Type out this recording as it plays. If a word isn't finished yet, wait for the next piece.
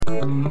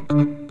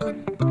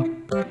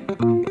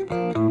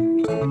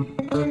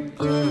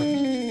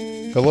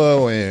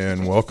Hello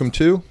and welcome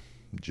to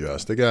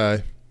Just a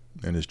Guy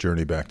and His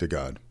Journey Back to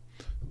God.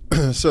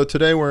 So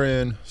today we're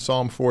in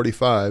Psalm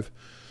 45,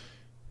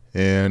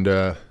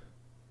 and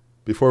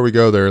before we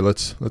go there,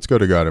 let's go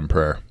to God in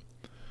prayer.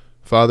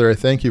 Father, I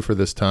thank you for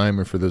this time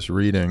and for this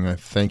reading. I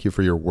thank you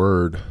for your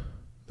word,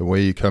 the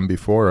way you come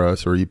before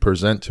us or you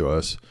present to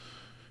us,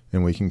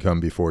 and we can come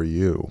before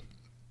you.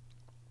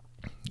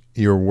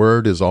 Your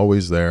word is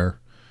always there,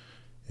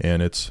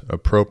 and it's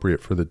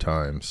appropriate for the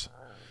times.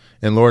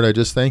 And Lord, I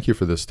just thank you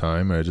for this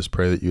time. I just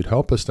pray that you'd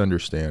help us to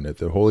understand it.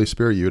 The Holy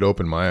Spirit, you'd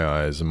open my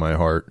eyes and my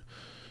heart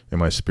and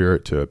my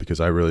spirit to it, because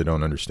I really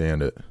don't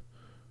understand it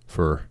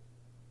for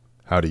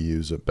how to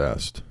use it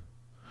best.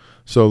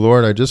 So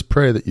Lord, I just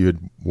pray that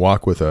you'd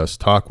walk with us,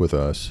 talk with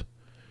us,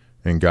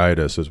 and guide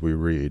us as we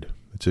read.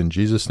 It's in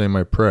Jesus' name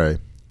I pray.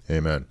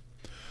 Amen.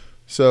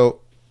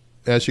 So,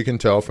 as you can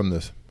tell from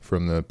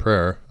the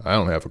prayer, I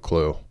don't have a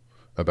clue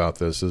about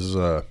this. This is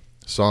a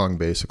song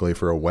basically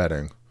for a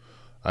wedding.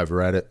 I've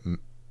read it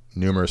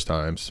numerous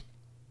times.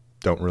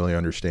 Don't really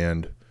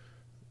understand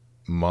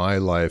my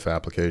life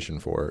application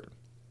for it.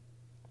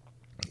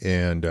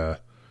 And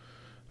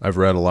I've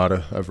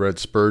read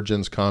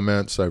Spurgeon's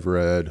comments. I've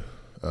read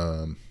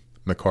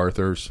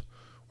MacArthur's,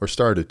 or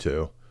started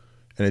to,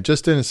 and it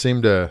just didn't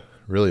seem to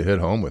really hit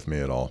home with me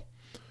at all.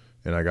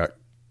 And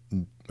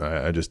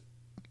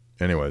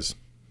anyways,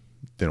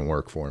 didn't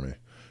work for me.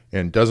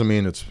 And doesn't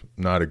mean it's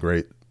not a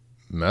great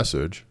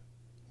message,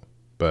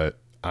 but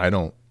I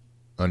don't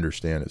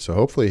understand it. So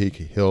hopefully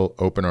he'll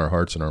open our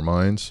hearts and our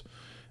minds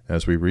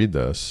as we read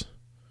this.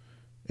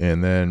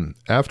 And then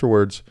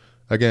afterwards,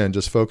 again,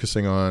 just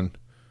focusing on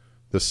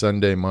the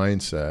Sunday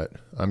mindset,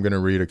 I'm going to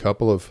read a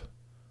couple of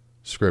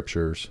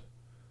scriptures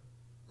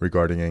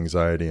regarding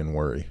anxiety and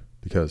worry,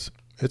 because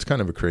it's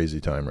kind of a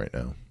crazy time right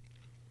now.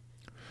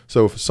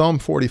 So Psalm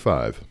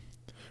 45,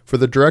 for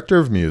the director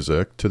of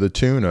music, to the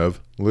tune of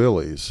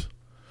Lilies,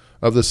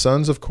 of the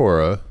sons of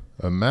Korah,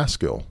 a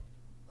maskil,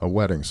 a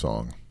wedding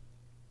song.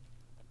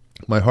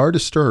 My heart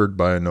is stirred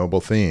by a noble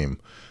theme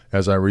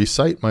as I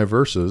recite my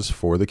verses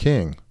for the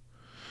king.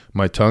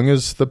 My tongue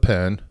is the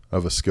pen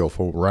of a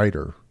skillful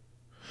writer.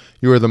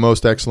 You are the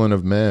most excellent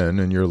of men,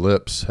 and your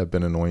lips have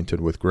been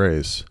anointed with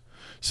grace,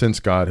 since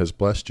God has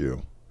blessed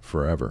you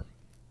forever.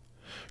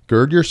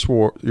 Gird your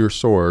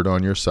sword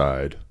on your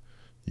side,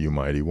 you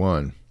mighty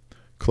one.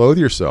 Clothe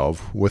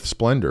yourself with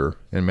splendor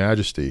and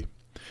majesty.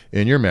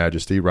 In your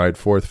majesty ride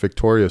forth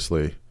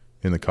victoriously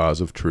in the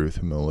cause of truth,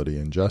 humility,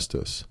 and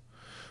justice.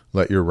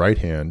 Let your right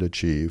hand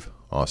achieve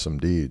awesome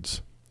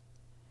deeds.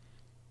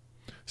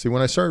 See,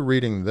 when I started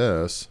reading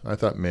this, I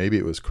thought maybe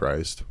it was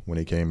Christ when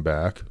he came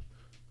back,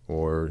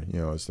 or,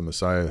 as the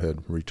Messiah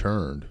had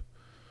returned.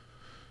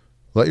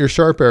 Let your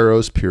sharp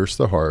arrows pierce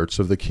the hearts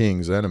of the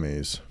king's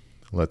enemies.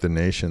 Let the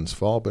nations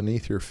fall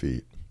beneath your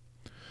feet.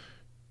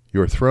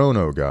 Your throne,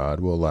 O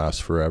God, will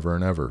last forever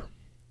and ever.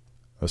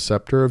 A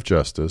scepter of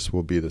justice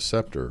will be the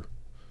scepter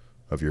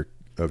of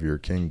your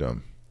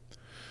kingdom.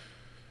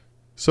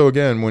 So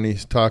again, when he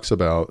talks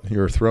about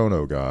your throne,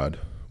 O God,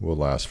 will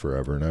last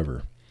forever and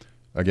ever.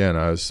 Again,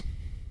 I was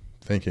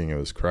thinking it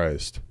was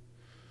Christ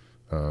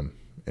in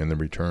the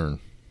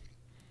return.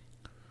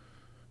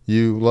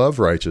 You love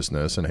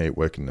righteousness and hate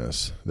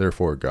wickedness.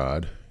 Therefore,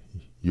 God,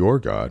 your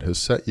God, has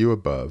set you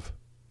above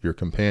your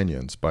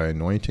companions by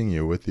anointing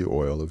you with the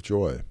oil of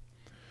joy.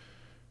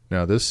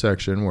 Now, this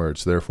section where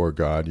it's therefore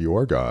God,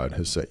 your God,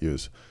 has set you,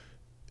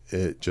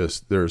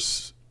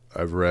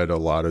 I've read a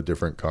lot of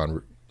different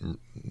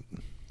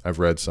I've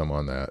read some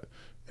on that,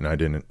 and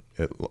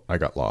I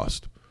got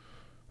lost.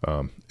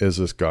 Is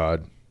this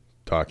God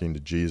talking to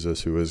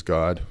Jesus, who is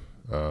God?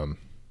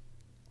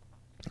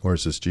 Or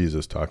is this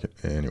Jesus talking?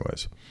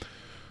 Anyways,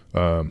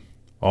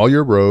 all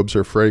your robes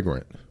are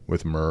fragrant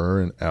with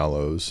myrrh and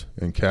aloes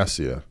and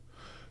cassia.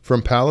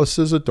 From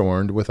palaces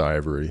adorned with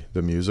ivory,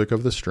 the music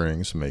of the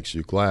strings makes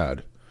you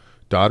glad.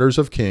 Daughters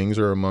of kings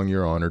are among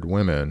your honored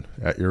women.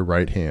 At your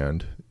right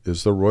hand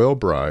is the royal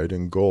bride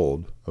in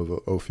gold of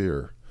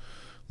Ophir.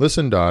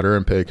 Listen, daughter,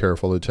 and pay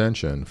careful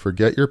attention.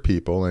 Forget your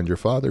people and your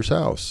father's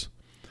house.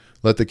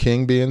 Let the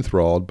king be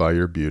enthralled by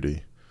your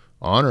beauty.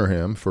 Honor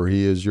him, for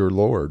he is your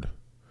Lord.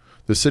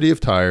 The city of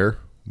Tyre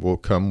will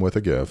come with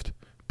a gift.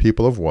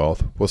 People of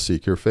wealth will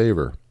seek your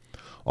favor.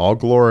 All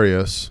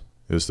glorious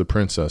is the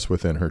princess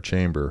within her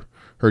chamber.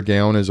 Her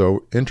gown is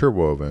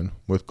interwoven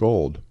with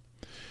gold.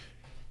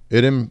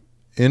 In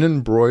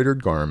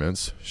embroidered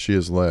garments she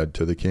is led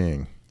to the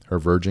king. Her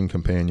virgin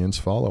companions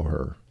follow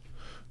her.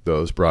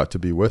 Those brought to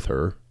be with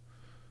her,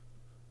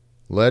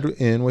 led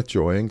in with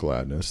joy and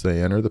gladness,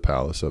 they enter the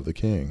palace of the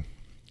king.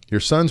 Your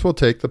sons will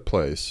take the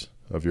place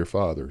of your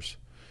fathers.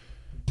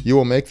 You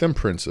will make them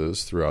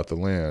princes throughout the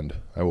land.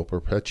 I will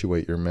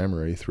perpetuate your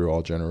memory through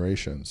all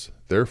generations.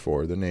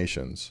 Therefore, the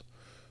nations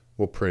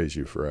will praise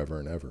you forever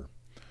and ever.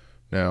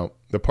 Now,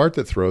 the part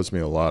that throws me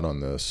a lot on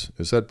this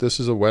is that this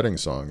is a wedding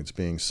song. It's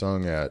being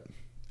sung at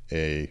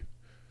a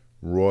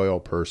royal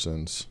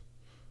person's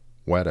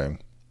wedding.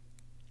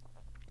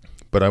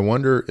 But I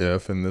wonder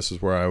if, and this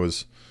is where I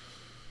was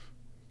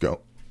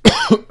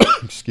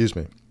excuse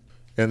me.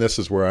 And this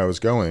is where I was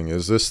going.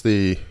 Is this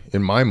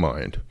in my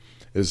mind,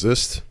 is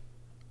this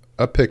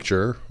a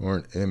picture or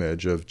an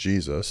image of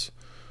Jesus,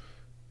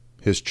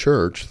 his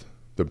church,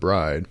 the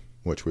bride,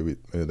 which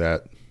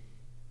that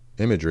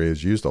imagery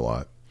is used a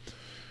lot.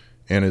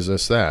 And is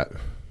this that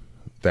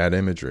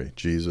imagery,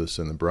 Jesus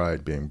and the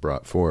bride being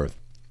brought forth,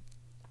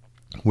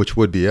 which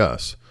would be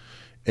us,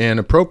 and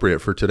appropriate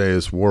for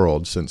today's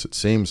world, since it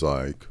seems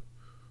like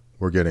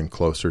we're getting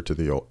closer to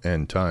the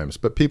end times.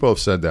 But people have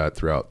said that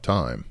throughout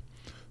time.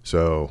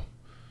 So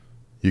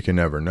you can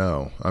never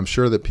know. I'm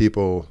sure that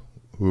people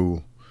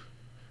who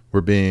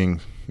were being,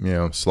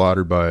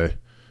 slaughtered by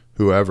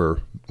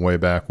whoever way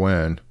back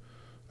when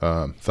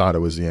thought it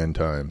was the end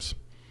times.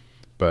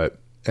 But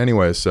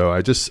anyway, so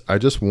I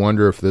just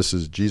wonder if this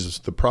is Jesus.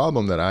 The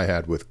problem that I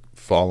had with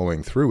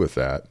following through with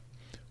that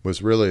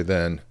was really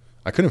then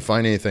I couldn't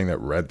find anything that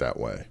read that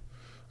way.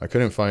 I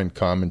couldn't find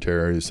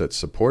commentaries that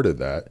supported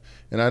that.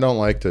 And I don't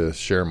like to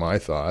share my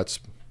thoughts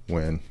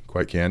when,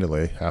 quite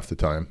candidly, half the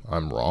time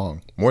I'm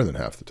wrong, more than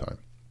half the time.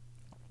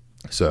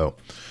 So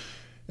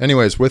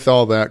anyways, with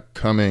all that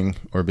coming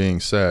or being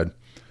said,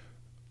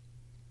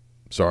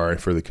 sorry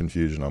for the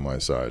confusion on my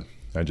side.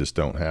 I just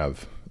don't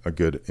have a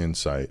good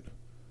insight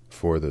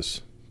for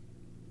this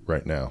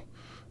right now.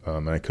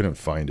 And I couldn't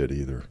find it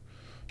either.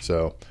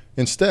 So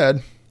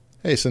instead,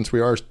 hey, since we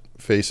are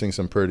facing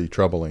some pretty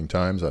troubling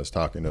times, I was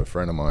talking to a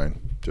friend of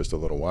mine just a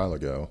little while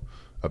ago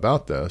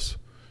about this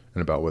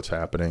and about what's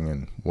happening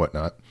and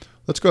whatnot.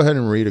 Let's go ahead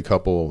and read a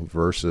couple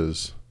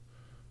verses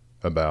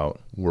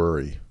about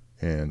worry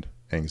and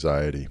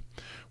anxiety.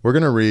 We're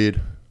going to read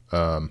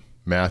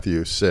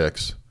Matthew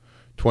 6,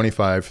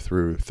 25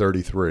 through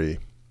 33.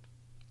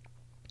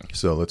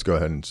 So let's go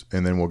ahead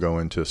and then we'll go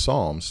into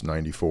Psalms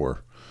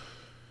 94.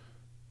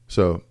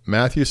 So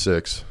Matthew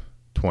 6,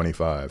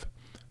 25.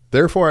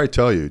 Therefore I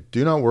tell you,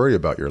 do not worry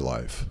about your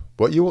life,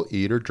 what you will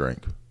eat or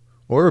drink,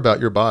 or about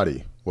your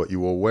body, what you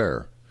will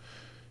wear.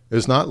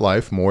 Is not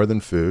life more than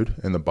food,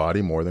 and the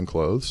body more than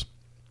clothes?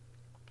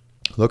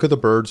 Look at the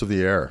birds of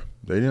the air.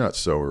 They do not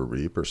sow or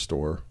reap or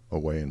store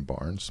away in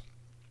barns.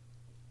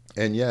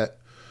 And yet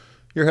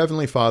your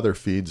heavenly Father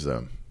feeds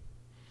them.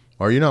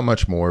 Are you not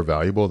much more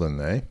valuable than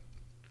they?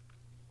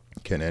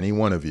 Can any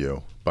one of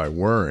you, by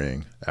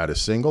worrying, add a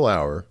single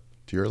hour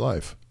to your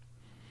life?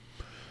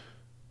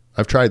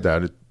 I've tried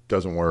that. It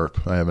doesn't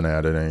work. I haven't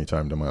added any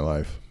time to my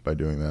life by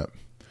doing that.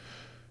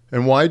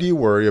 And why do you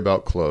worry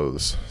about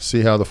clothes?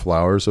 See how the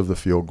flowers of the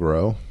field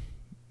grow?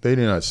 They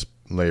do not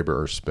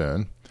labor or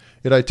spin.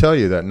 Yet I tell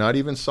you that not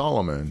even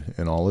Solomon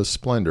in all his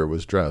splendor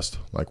was dressed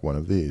like one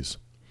of these.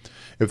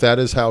 If that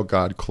is how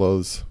God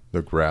clothes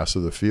the grass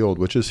of the field,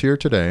 which is here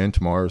today and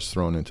tomorrow is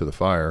thrown into the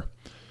fire,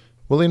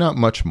 will he not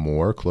much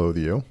more clothe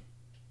you?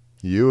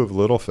 You of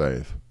little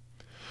faith.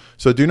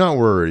 So do not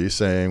worry,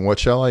 saying, what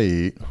shall I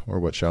eat, or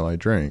what shall I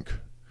drink,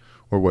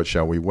 or what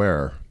shall we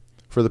wear?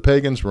 For the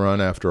pagans run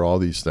after all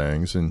these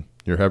things, and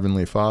your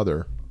heavenly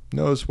Father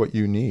knows what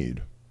you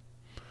need.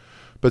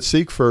 But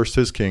seek first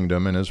his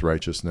kingdom and his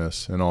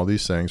righteousness, and all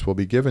these things will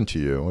be given to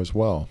you as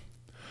well.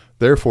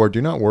 Therefore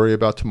do not worry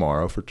about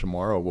tomorrow, for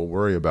tomorrow will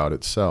worry about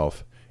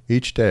itself.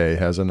 Each day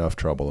has enough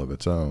trouble of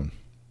its own.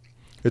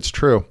 It's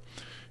true.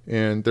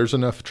 And there's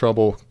enough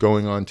trouble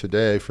going on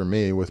today for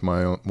me with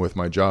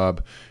my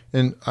job.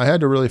 And I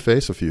had to really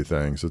face a few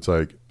things. It's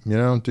like,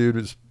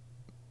 dude,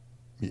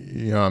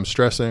 I'm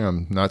stressing,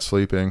 I'm not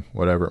sleeping,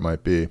 whatever it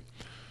might be.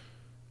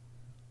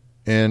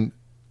 And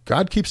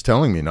God keeps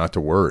telling me not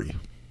to worry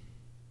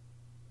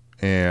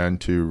and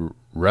to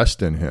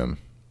rest in him.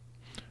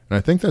 And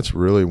I think that's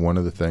really one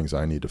of the things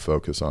I need to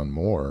focus on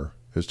more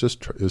is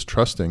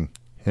trusting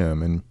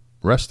him and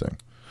resting.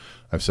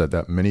 I've said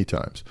that many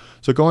times.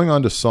 So going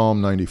on to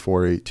Psalm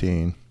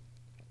 94:18,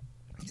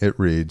 it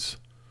reads,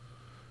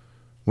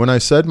 when I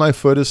said my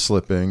foot is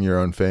slipping,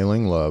 your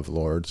unfailing love,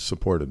 Lord,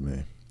 supported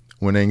me.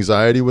 When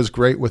anxiety was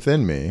great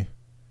within me,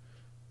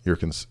 your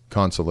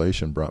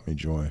consolation brought me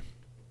joy.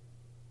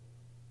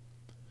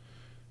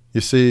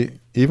 You see,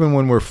 even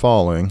when we're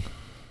falling,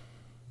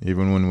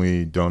 even when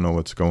we don't know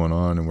what's going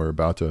on and we're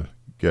about to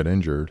get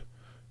injured,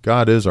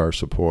 God is our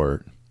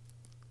support.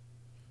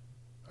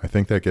 I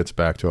think that gets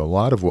back to a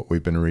lot of what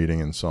we've been reading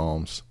in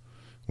Psalms,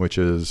 which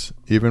is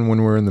even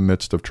when we're in the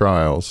midst of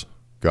trials,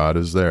 God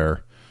is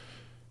there.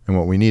 And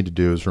what we need to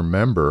do is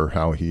remember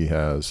how he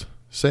has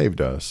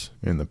saved us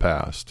in the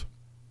past.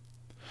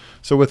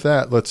 So with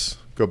that, let's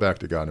go back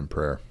to God in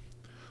prayer.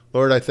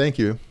 Lord, I thank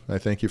you. I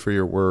thank you for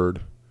your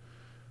word.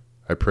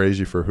 I praise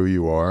you for who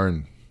you are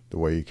and the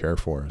way you care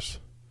for us.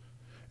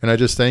 And I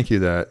just thank you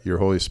that your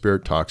Holy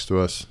Spirit talks to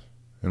us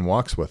and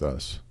walks with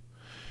us.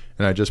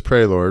 And I just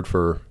pray, Lord,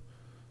 for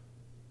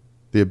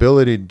the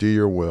ability to do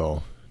your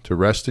will, to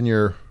rest in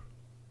you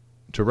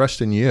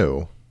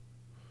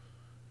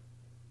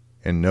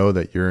and know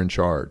that you're in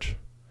charge.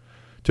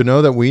 To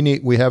know that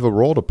we have a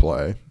role to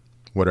play,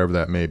 whatever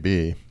that may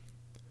be.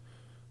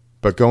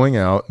 But going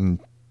out and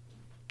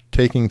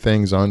taking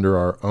things under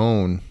our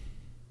own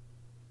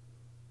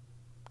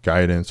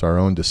guidance, our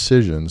own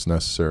decisions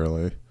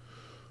necessarily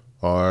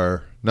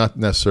are not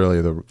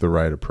necessarily the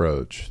right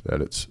approach,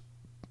 that it's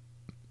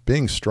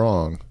being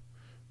strong,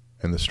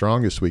 and the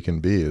strongest we can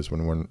be is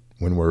when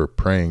we're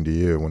praying to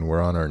you, when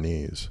we're on our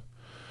knees.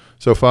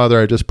 So,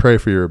 Father, I just pray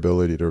for your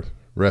ability to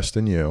rest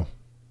in you.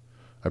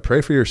 I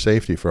pray for your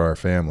safety for our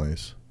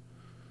families.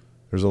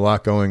 There's a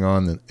lot going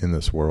on in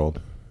this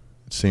world.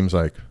 It seems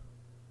like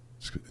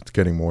it's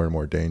getting more and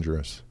more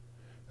dangerous.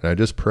 And I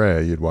just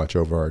pray you'd watch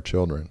over our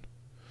children,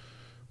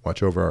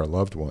 watch over our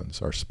loved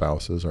ones, our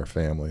spouses, our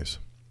families,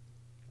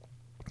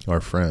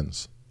 our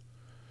friends.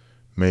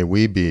 May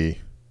we be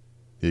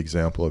the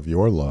example of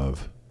your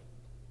love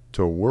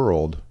to a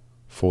world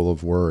full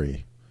of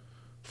worry,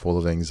 full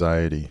of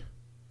anxiety,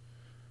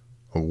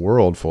 a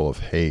world full of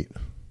hate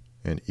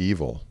and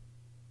evil.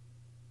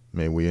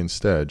 May we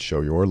instead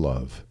show your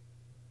love,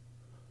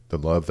 the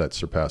love that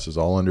surpasses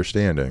all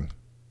understanding,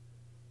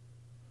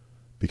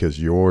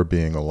 because you're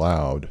being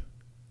allowed,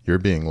 you're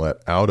being let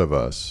out of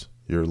us,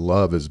 your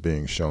love is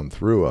being shown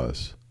through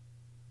us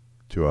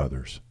to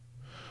others.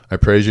 I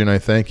praise you and I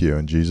thank you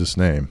in Jesus'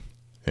 name.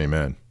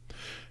 Amen.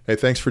 Hey,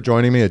 thanks for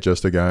joining me at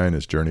Just a Guy and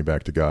His Journey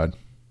Back to God.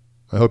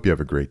 I hope you have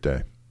a great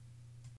day.